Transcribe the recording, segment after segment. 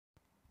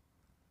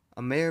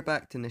A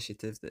mayor-backed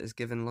initiative that has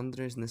given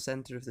Londoners in the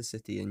centre of the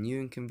city a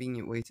new and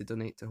convenient way to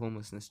donate to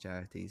homelessness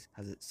charities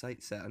has its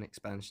sights set on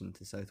expansion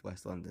to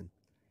southwest London.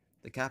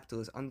 The capital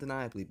has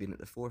undeniably been at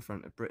the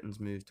forefront of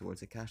Britain's move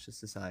towards a cashless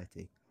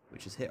society,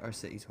 which has hit our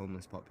city's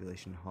homeless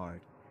population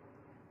hard.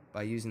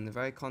 By using the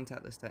very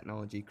contactless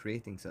technology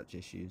creating such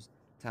issues,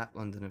 Tap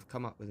London have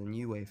come up with a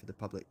new way for the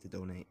public to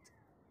donate.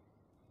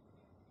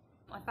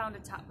 I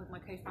founded TAP with my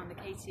co-founder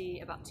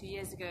Katie about 2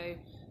 years ago,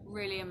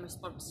 really in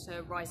response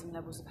to rising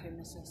levels of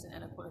homelessness and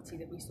inequality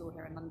that we saw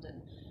here in London.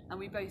 And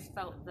we both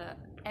felt that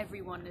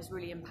everyone is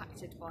really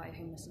impacted by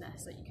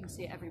homelessness, that you can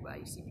see it everywhere.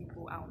 You see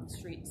people out on the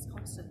streets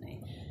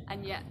constantly,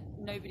 and yet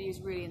nobody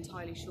is really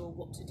entirely sure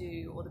what to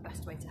do or the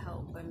best way to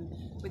help. And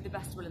with the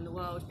best will in the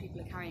world,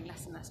 people are carrying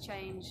less and less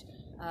change.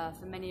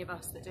 For many of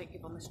us that don't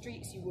live on the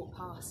streets, you walk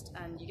past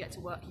and you get to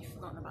work, you've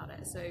forgotten about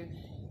it. So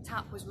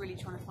TAP was really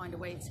trying to find a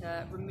way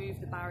to remove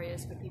the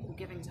barriers for people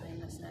giving to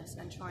homelessness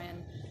and try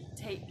and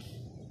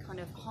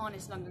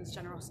harness London's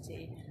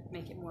generosity,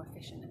 make it more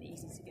efficient and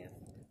easy to give.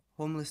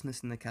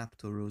 Homelessness in the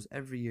capital rose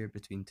every year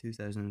between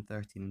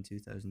 2013 and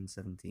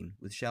 2017,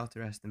 with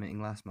Shelter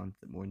estimating last month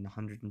that more than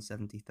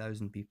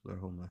 170,000 people are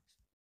homeless.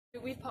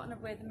 We've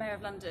partnered with the Mayor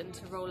of London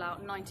to roll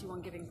out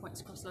 91 giving points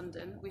across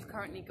London. We've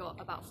currently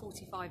got about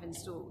 45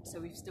 installed, so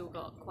we've still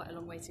got quite a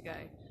long way to go.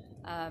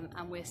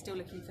 And we're still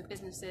looking for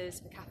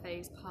businesses, for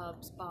cafes,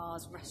 pubs,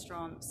 bars,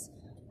 restaurants,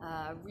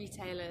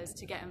 retailers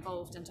to get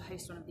involved and to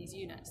host one of these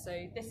units.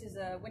 So this is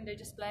a window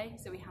display,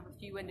 so we have a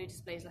few window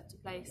displays left to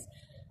place,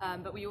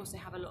 but we also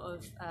have a lot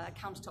of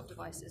countertop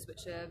devices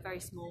which are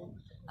very small.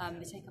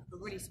 They take up a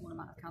really small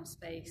amount of counter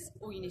space.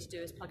 All you need to do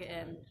is plug it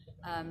in,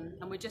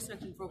 and we're just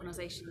looking for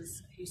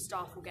organisations whose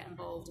staff will get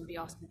involved and be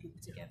asking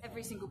people to give.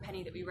 Every single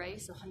penny that we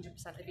raise, so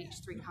 100% of each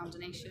 £3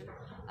 donation,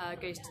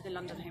 goes to the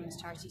London Homeless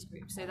Charities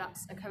Group. So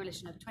that's a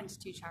coalition of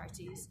 22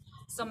 charities.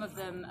 Some of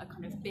them are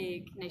kind of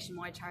big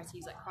nationwide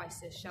charities like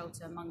Crisis,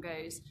 Shelter,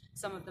 Mungo's.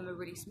 Some of them are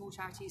really small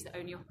charities that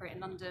only operate in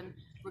London.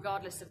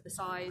 Regardless of the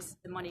size,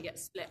 the money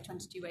gets split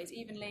 22 ways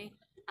evenly,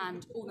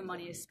 and all the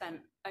money is spent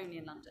only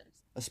in London.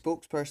 A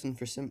spokesperson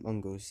for St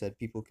Mungo's said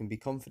people can be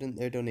confident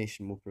their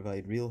donation will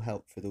provide real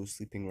help for those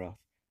sleeping rough,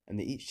 and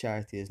that each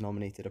charity has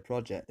nominated a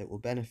project that will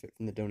benefit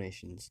from the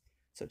donations,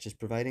 such as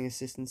providing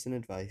assistance and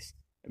advice,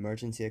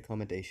 emergency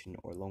accommodation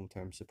or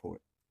long-term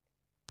support.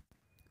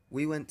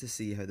 We went to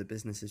see how the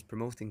businesses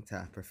promoting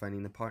TAP are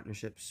finding the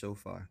partnerships so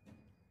far.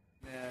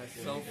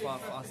 So far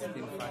for us it's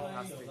been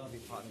fantastic to be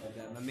partnered with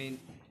them. I mean,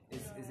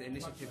 it's an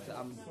initiative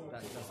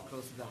that's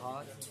close to the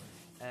heart,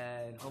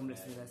 and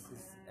homelessness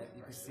is,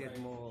 you can see it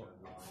more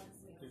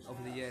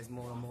over the years,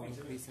 more and more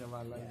increasing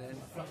around London,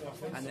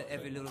 and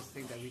every little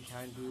thing that we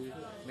can do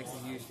makes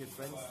a huge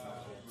difference.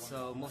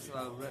 So most of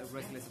our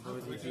residents have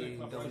already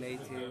been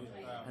donating,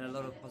 and a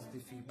lot of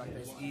positive feedback that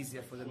it's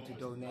easier for them to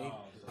donate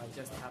by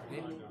just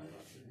tapping.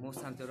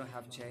 Most times they don't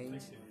have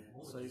change,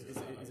 so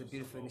it's a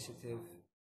beautiful initiative.